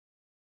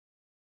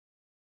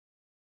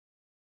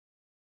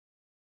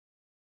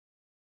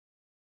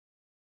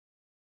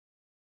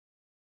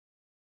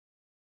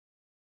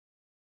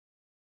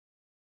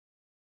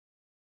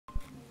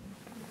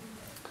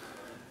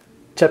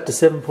Chapter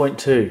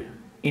 7.2,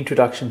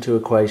 Introduction to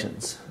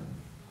Equations.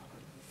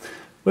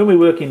 When we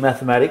work in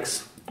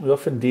mathematics, we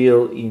often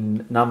deal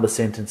in number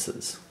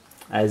sentences,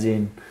 as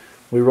in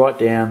we write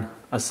down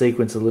a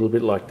sequence a little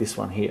bit like this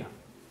one here.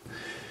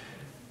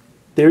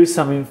 There is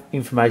some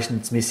information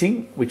that's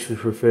missing, which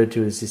was referred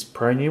to as this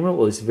pronumeral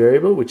or this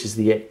variable, which is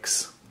the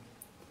x.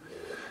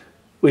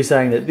 We're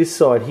saying that this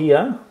side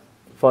here,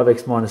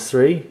 5x minus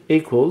 3,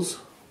 equals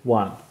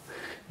 1.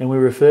 And we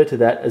refer to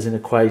that as an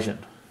equation.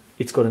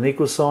 It's got an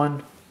equal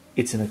sign,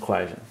 it's an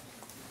equation.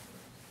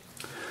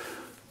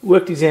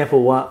 Worked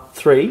example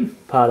 3,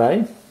 part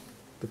A.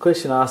 The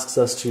question asks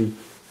us to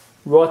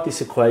write this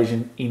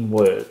equation in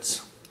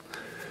words.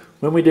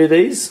 When we do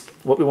these,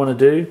 what we want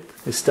to do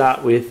is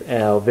start with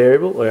our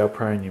variable or our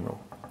pronumeral,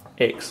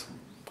 x.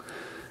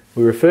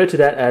 We refer to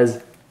that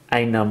as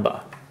a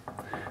number.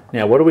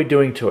 Now, what are we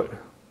doing to it?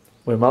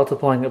 We're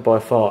multiplying it by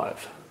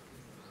 5.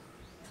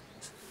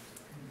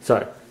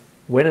 So,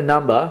 when a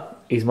number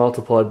is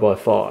multiplied by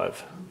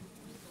 5,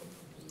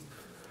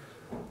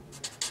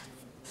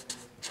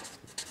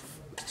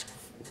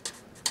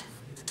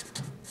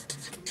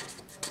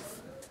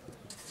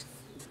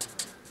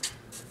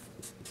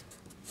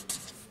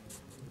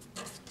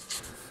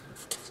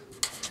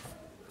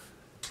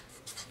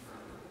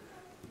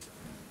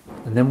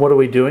 and then what are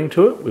we doing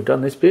to it? We've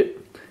done this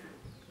bit.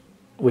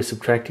 We're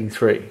subtracting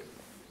 3.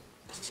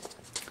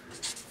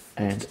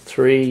 And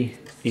 3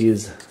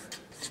 is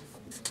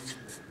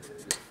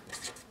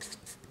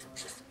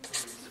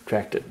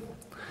subtracted.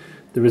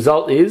 The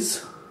result is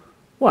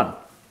 1.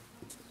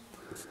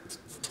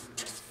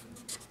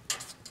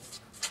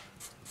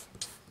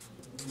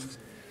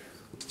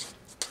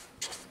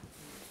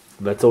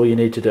 That's all you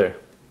need to do.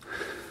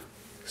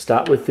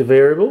 Start with the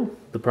variable,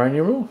 the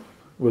pronumeral.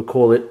 We'll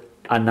call it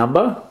a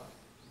number.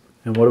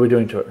 And what are we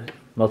doing to it?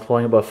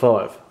 Multiplying it by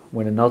 5.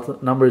 When a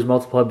number is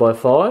multiplied by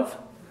 5,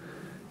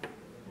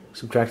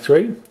 subtract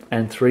 3,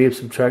 and 3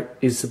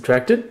 is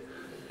subtracted.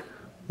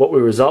 What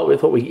we result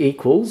with, what we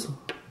equals,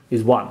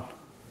 is 1.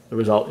 The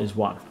result is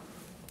 1.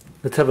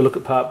 Let's have a look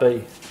at part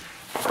B.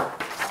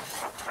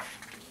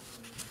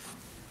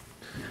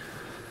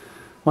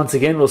 Once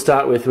again, we'll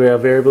start with where our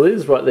variable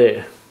is, right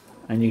there.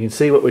 And you can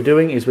see what we're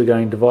doing is we're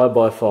going to divide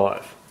by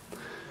 5.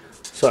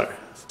 So,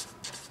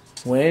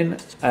 when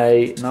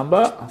a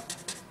number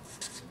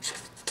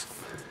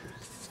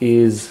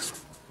is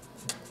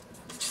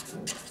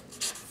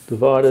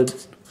divided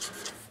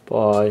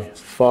by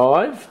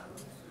 5,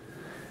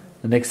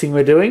 the next thing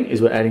we're doing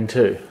is we're adding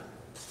 2.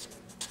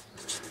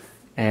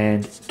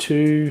 And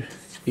 2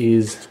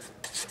 is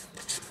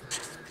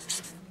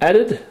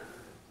added.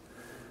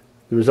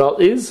 The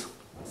result is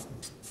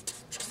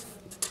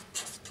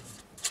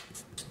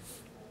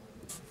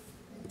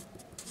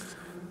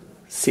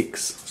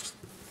 6.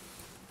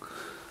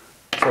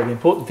 So the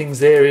important things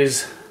there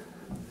is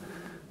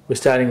we're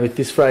starting with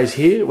this phrase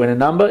here, when a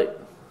number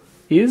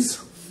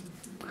is,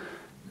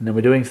 and then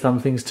we're doing some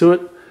things to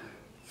it.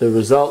 The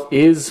result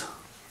is,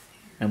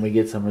 and we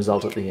get some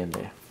result at the end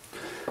there.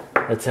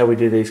 That's how we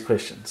do these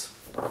questions.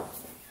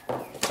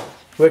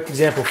 Worked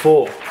example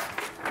 4.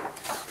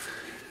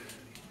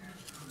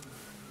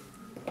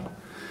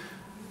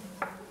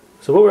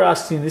 So what we're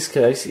asking in this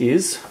case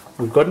is,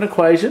 we've got an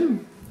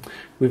equation,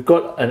 we've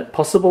got a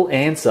possible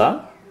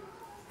answer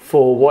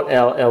for what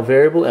our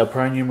variable, our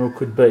pronumeral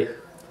could be.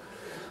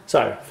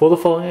 So, for the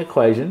following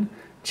equation,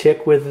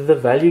 check whether the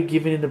value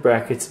given in the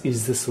brackets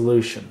is the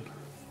solution.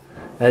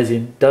 As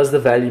in, does the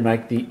value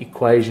make the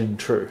equation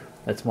true?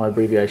 That's my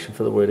abbreviation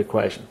for the word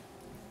equation.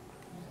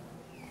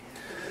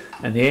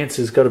 And the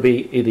answer's got to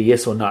be either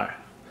yes or no.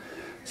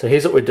 So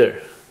here's what we do.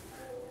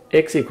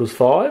 X equals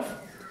 5.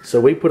 So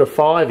we put a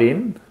 5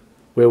 in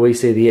where we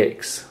see the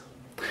x.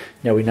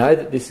 Now we know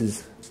that this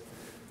is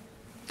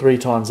 3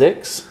 times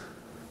x.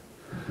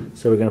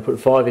 So we're going to put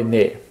 5 in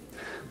there.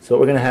 So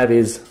what we're going to have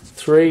is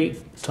 3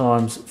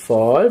 times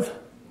 5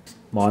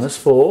 minus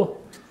 4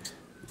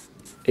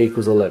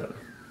 equals 11.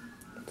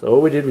 So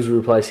all we did was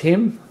replace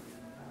him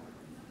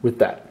with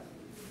that.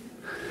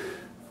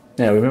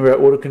 Now remember our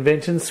order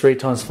conventions, 3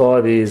 times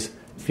 5 is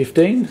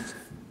 15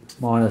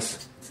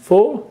 minus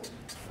 4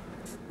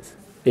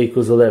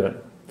 equals 11.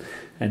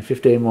 And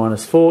 15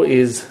 minus 4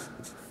 is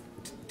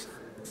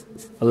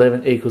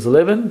 11 equals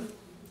 11,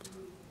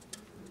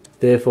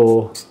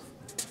 therefore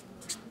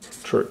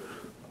true.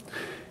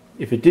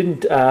 If it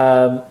didn't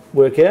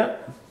work out,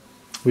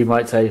 we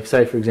might say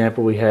for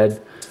example we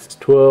had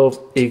 12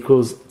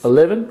 equals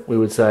 11, we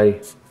would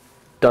say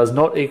does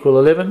not equal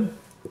 11,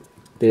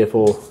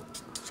 therefore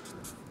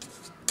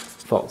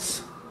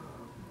false.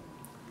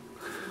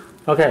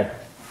 Okay,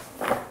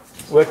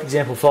 work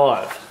example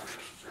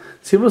 5.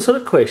 Similar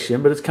sort of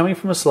question, but it's coming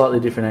from a slightly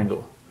different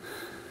angle.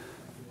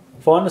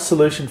 Find a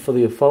solution for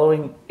the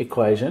following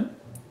equation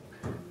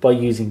by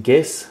using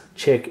guess,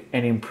 check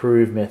and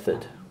improve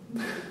method.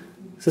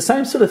 It's the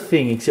same sort of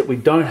thing, except we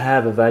don't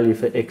have a value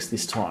for x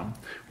this time.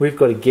 We've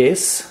got to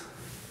guess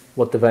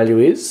what the value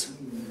is,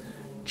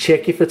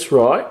 check if it's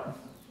right,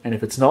 and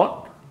if it's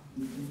not,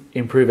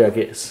 improve our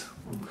guess.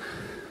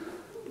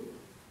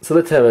 So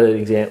let's have an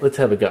example. Let's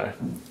have a go.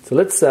 So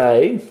let's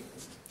say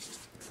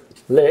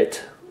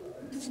let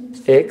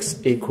x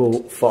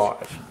equal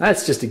 5.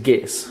 That's just a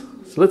guess.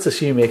 So let's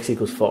assume x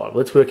equals 5.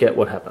 Let's work out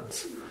what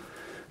happens.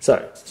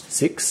 So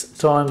 6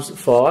 times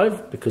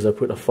 5, because I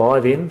put a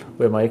 5 in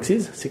where my x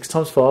is, 6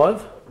 times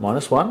 5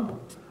 minus 1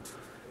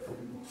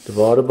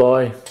 divided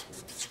by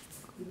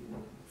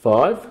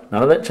 5,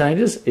 none of that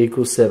changes,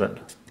 equals 7.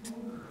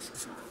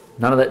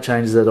 None of that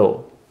changes at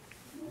all.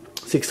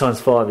 6 times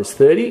 5 is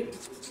 30,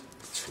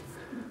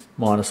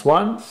 minus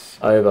 1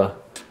 over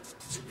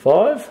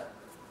 5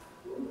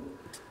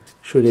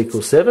 should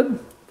equal 7.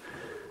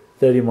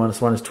 30 minus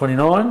 1 is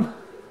 29.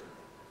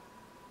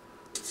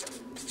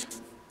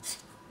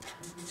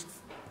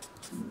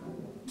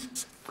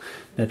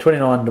 Now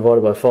 29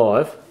 divided by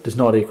 5 does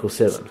not equal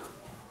 7.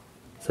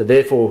 So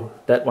therefore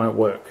that won't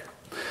work.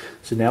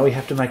 So now we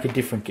have to make a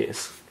different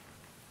guess.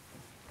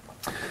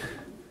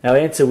 Our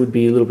answer would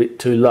be a little bit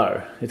too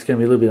low. It's going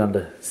to be a little bit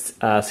under.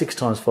 6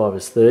 times 5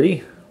 is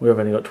 30. We've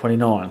only got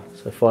 29.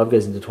 So 5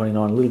 goes into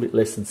 29, a little bit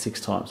less than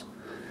 6 times.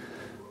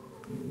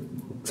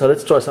 So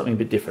let's try something a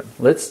bit different.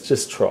 Let's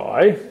just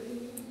try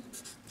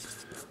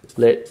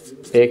let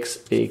x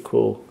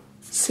equal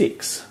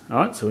 6.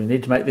 Alright, so we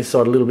need to make this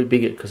side a little bit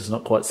bigger because it's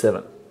not quite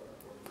 7.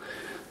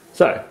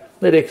 So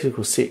let x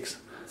equal 6.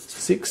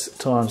 6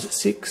 times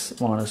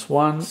 6 minus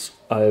 1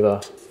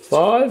 over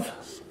 5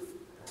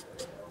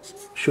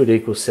 should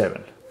equal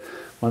 7.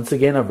 Once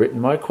again, I've written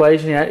my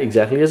equation out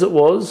exactly as it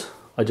was.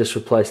 I just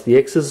replaced the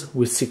x's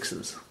with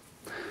 6's.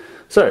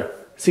 So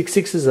 6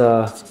 6's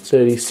are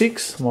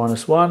 36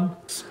 minus 1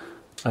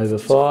 over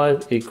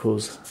 5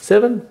 equals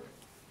 7.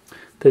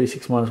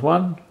 36 minus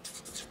 1.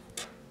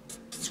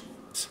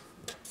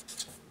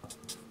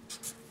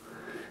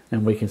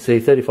 And we can see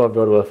 35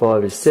 divided by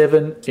 5 is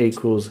 7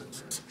 equals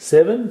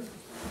 7.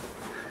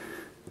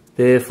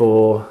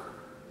 Therefore,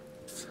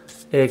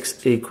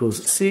 x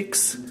equals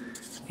 6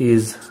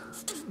 is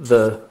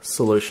the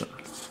solution.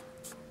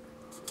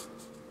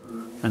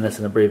 And that's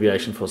an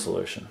abbreviation for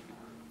solution.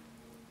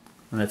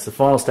 And that's the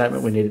final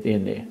statement we need at the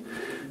end there.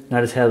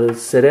 Notice how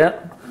it's set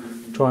out.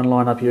 Try and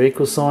line up your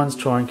equal signs.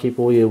 Try and keep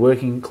all your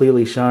working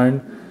clearly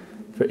shown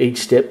for each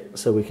step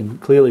so we can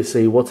clearly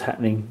see what's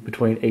happening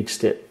between each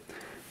step.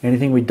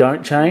 Anything we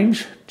don't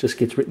change just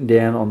gets written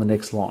down on the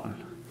next line.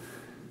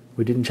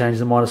 We didn't change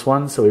the minus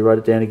 1, so we wrote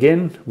it down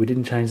again. We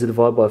didn't change the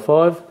divide by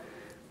 5.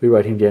 We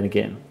wrote him down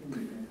again.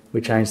 We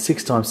changed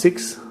 6 times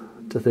 6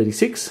 to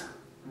 36,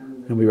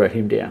 and we wrote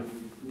him down.